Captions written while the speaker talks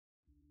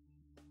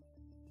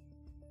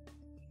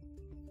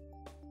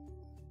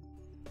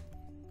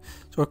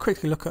So we'll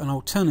quickly look at an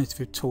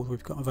alternative tool that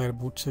we've got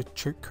available to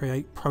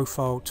create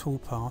profile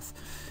toolpath.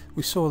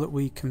 We saw that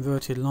we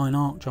converted line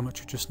arc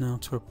geometry just now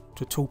to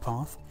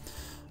toolpath.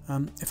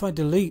 If I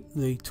delete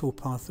the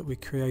toolpath that we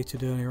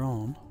created earlier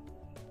on,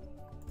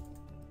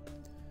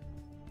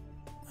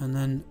 and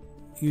then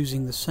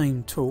using the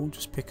same tool,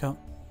 just pick up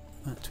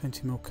that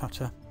 20mm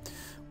cutter,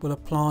 we'll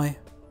apply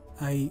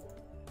a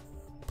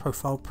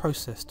profile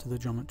process to the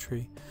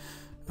geometry.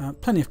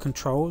 Plenty of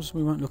controls,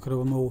 we won't look at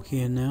them all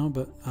here now,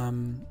 but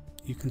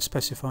you can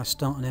specify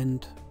start and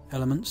end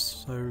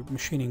elements, so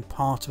machining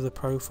part of the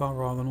profile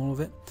rather than all of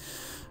it.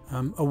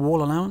 A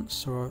wall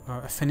allowance or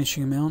a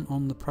finishing amount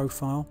on the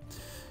profile,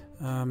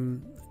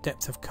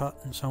 depth of cut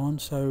and so on.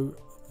 So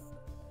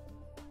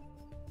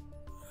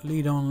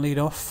lead on, lead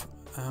off,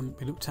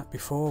 we looked at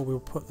before.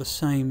 We'll put the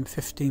same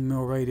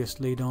 15mm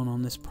radius lead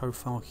on this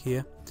profile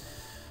here.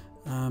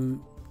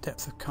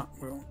 Depth of cut,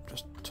 we'll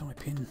just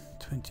type in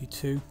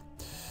 22.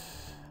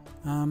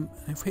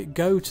 If we hit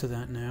go to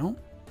that now,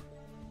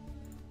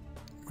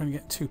 we're going to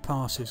get two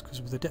passes,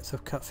 because with the depth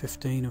of cut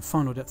 15 and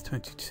final depth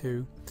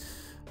 22,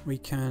 we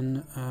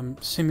can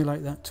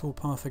simulate that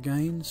toolpath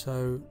again.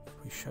 So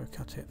we show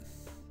cut it.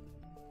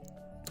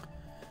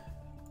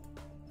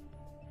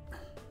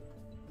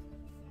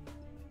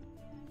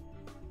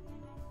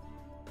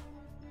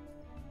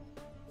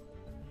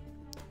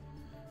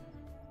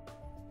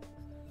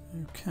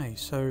 Okay,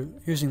 so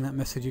using that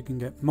method you can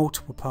get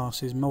multiple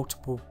passes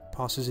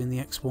in the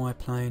XY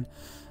plane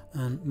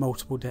and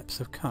multiple depths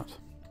of cut.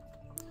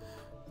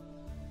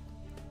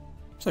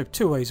 So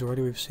two ways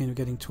already we've seen of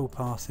getting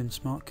toolpath in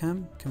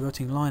SmartCAM: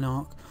 converting line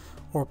arc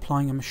or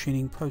applying a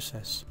machining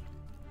process.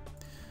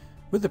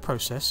 With the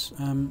process,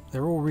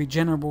 they're all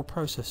regenerable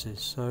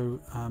processes, so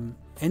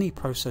any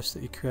process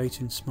that you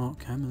create in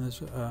SmartCAM, and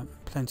there's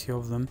plenty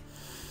of them,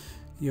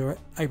 you're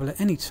able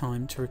at any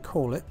time to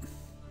recall it,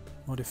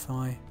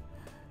 modify,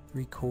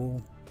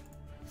 recall,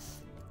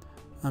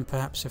 and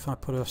perhaps if I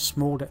put a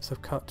small depth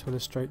of cut to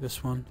illustrate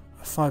this one,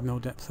 a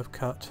 5mm depth of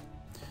cut,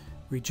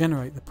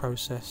 regenerate the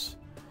process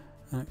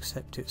and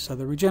accept it. So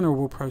the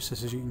regenerable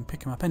processes, you can pick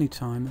them up any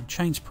time and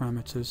change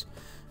parameters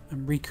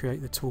and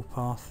recreate the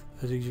toolpath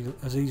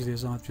as easily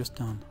as I've just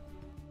done.